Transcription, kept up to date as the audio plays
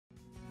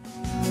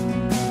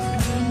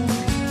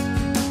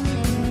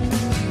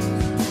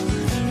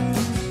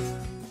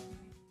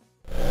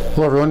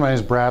Hello everyone, my name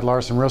is Brad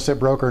Larson, real estate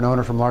broker and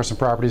owner from Larson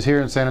Properties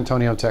here in San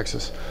Antonio,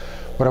 Texas.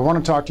 What I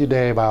want to talk to you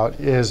today about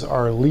is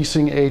our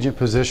leasing agent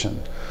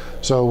position.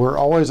 So we're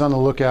always on the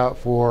lookout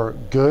for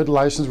good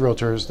licensed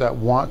realtors that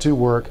want to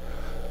work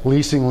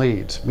leasing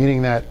leads,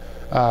 meaning that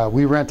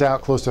we rent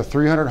out close to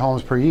 300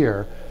 homes per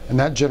year, and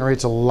that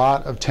generates a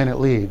lot of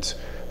tenant leads.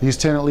 These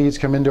tenant leads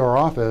come into our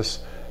office,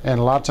 and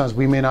a lot of times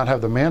we may not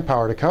have the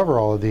manpower to cover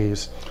all of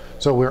these.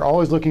 So we're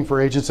always looking for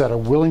agents that are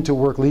willing to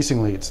work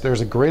leasing leads.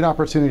 There's a great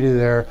opportunity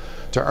there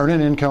to earn an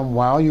income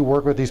while you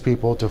work with these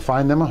people to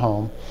find them a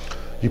home.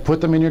 You put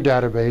them in your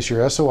database,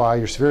 your SOI,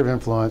 your sphere of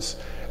influence,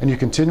 and you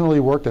continually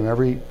work them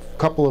every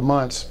couple of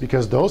months,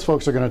 because those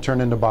folks are going to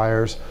turn into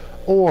buyers,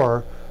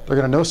 or they're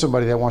going to know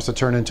somebody that wants to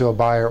turn into a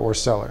buyer or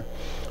seller.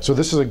 So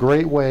this is a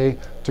great way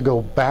to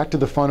go back to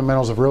the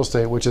fundamentals of real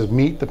estate, which is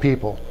meet the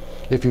people.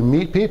 If you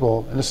meet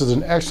people, and this is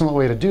an excellent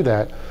way to do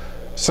that,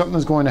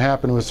 something's going to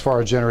happen as far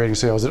as generating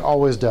sales. It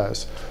always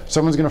does.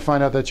 Someone's going to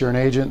find out that you're an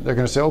agent. They're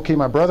going to say, okay,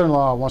 my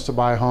brother-in-law wants to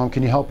buy a home.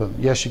 Can you help him?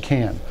 Yes, you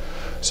can.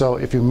 So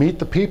if you meet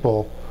the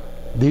people,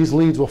 these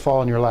leads will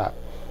fall in your lap.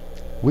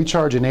 We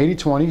charge an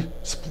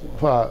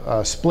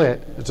 80-20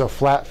 split. It's a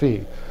flat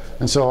fee.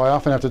 And so I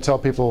often have to tell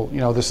people, you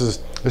know, this is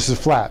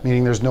flat,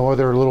 meaning there's no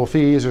other little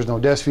fees, there's no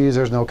desk fees,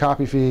 there's no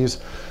copy fees,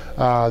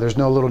 there's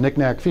no little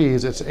knick-knack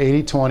fees. It's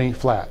 80-20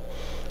 flat.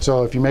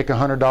 So if you make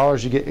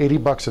 $100, you get 80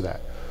 bucks of that.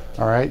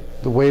 All right,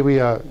 the way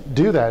we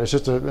do that is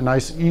just a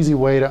nice, easy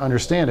way to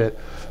understand it,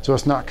 so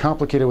it's not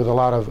complicated with a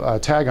lot of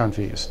tag-on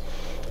fees.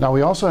 Now,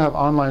 we also have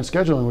online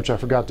scheduling, which I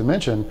forgot to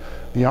mention.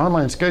 The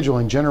online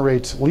scheduling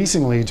generates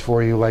leasing leads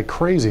for you like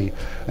crazy,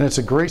 and it's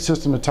a great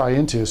system to tie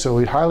into. So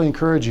we'd highly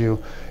encourage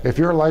you, if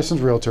you're a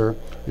licensed realtor,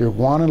 you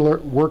want to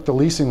work the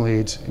leasing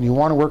leads, and you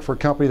want to work for a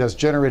company that's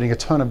generating a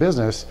ton of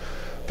business,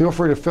 feel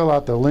free to fill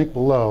out the link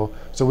below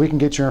so we can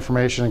get your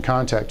information and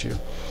contact you.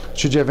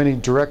 Should you have any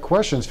direct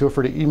questions, feel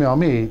free to email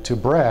me to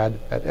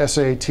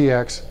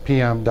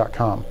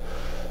brad@satxpm.com.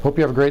 Hope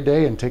you have a great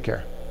day and take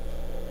care.